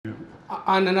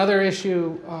On another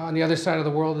issue, on the other side of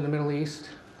the world in the Middle East,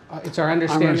 it's our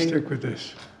understanding. I'm going to stick with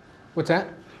this. What's that?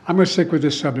 I'm going to stick with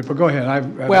this subject, but go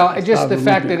ahead. Well, just the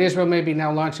fact that Israel may be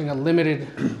now launching a limited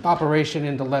operation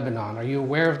into Lebanon. Are you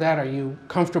aware of that? Are you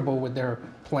comfortable with their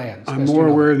plans? I'm more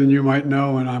aware than you might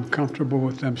know, and I'm comfortable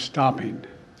with them stopping.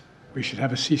 We should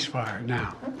have a ceasefire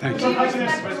now. Thank you. Do you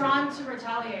expect Iran to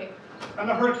retaliate? On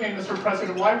the hurricane, Mr.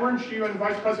 President, why weren't you and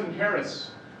Vice President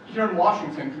Harris here in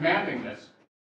Washington commanding this?